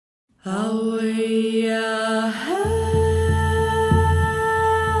A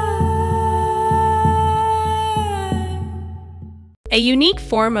unique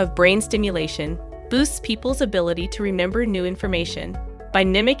form of brain stimulation boosts people's ability to remember new information by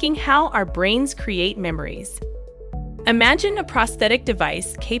mimicking how our brains create memories. Imagine a prosthetic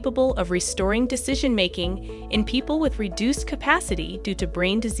device capable of restoring decision-making in people with reduced capacity due to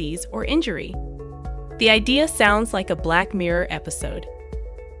brain disease or injury. The idea sounds like a Black Mirror episode.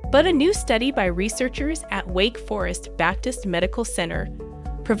 But a new study by researchers at Wake Forest Baptist Medical Center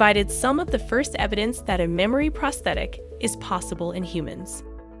provided some of the first evidence that a memory prosthetic is possible in humans.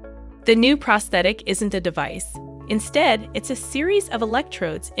 The new prosthetic isn't a device. Instead, it's a series of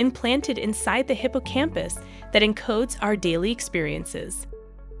electrodes implanted inside the hippocampus that encodes our daily experiences.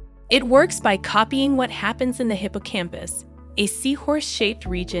 It works by copying what happens in the hippocampus, a seahorse-shaped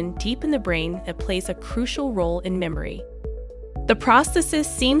region deep in the brain that plays a crucial role in memory. The prosthesis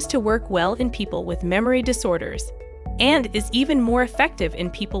seems to work well in people with memory disorders, and is even more effective in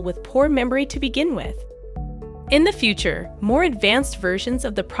people with poor memory to begin with. In the future, more advanced versions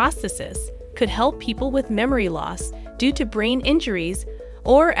of the prosthesis could help people with memory loss due to brain injuries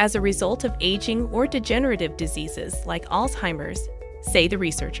or as a result of aging or degenerative diseases like Alzheimer's, say the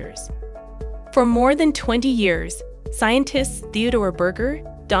researchers. For more than 20 years, scientists Theodore Berger,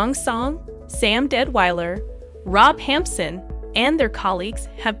 Dong Song, Sam Deadwyler, Rob Hampson, and their colleagues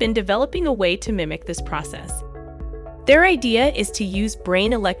have been developing a way to mimic this process. Their idea is to use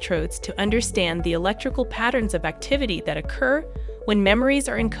brain electrodes to understand the electrical patterns of activity that occur when memories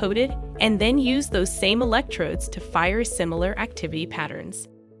are encoded and then use those same electrodes to fire similar activity patterns.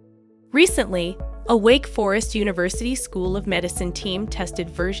 Recently, a Wake Forest University School of Medicine team tested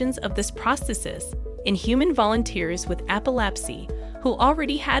versions of this prosthesis in human volunteers with epilepsy who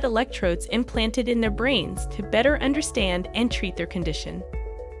already had electrodes implanted in their brains to better understand and treat their condition.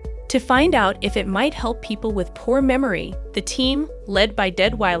 To find out if it might help people with poor memory, the team, led by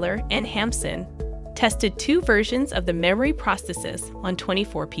Deadwyler and Hampson, tested 2 versions of the memory prosthesis on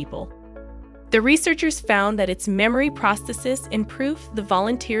 24 people. The researchers found that its memory prosthesis improved the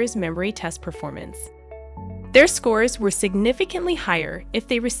volunteers' memory test performance. Their scores were significantly higher if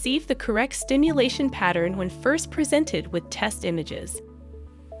they received the correct stimulation pattern when first presented with test images.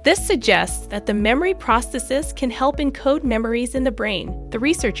 This suggests that the memory prosthesis can help encode memories in the brain, the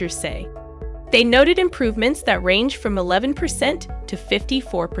researchers say. They noted improvements that range from 11% to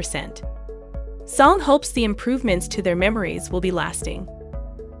 54%. Song hopes the improvements to their memories will be lasting.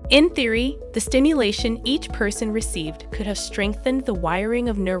 In theory, the stimulation each person received could have strengthened the wiring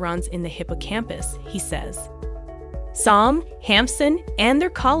of neurons in the hippocampus, he says. Song, Hampson, and their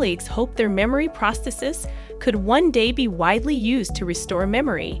colleagues hope their memory prosthesis could one day be widely used to restore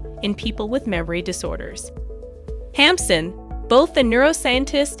memory in people with memory disorders. Hampson, both a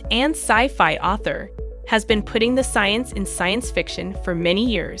neuroscientist and sci-fi author, has been putting the science in science fiction for many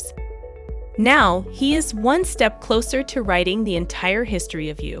years. Now, he is one step closer to writing the entire history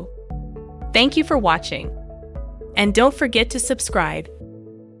of you. Thank you for watching. And don't forget to subscribe